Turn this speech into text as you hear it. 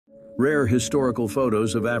Rare historical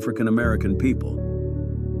photos of African American people.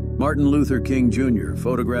 Martin Luther King Jr.,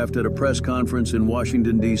 photographed at a press conference in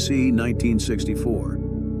Washington, D.C., 1964.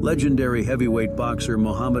 Legendary heavyweight boxer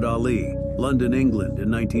Muhammad Ali, London, England, in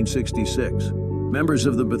 1966. Members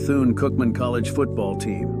of the Bethune-Cookman College football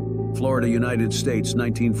team, Florida, United States,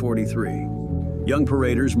 1943. Young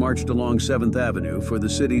paraders marched along 7th Avenue for the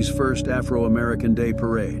city's first Afro-American Day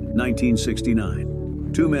Parade, 1969.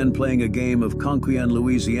 Two men playing a game of Conquien,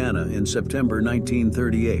 Louisiana in September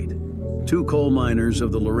 1938. Two coal miners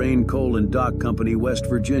of the Lorraine Coal and Dock Company, West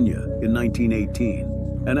Virginia, in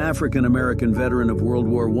 1918. An African-American veteran of World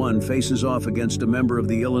War I faces off against a member of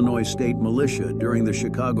the Illinois State Militia during the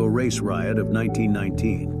Chicago race riot of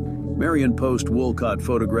 1919. Marion Post Wolcott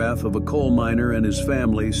photograph of a coal miner and his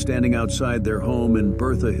family standing outside their home in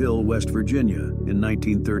Bertha Hill, West Virginia, in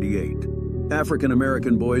 1938.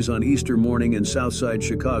 African-American boys on Easter morning in Southside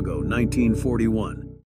Chicago, 1941.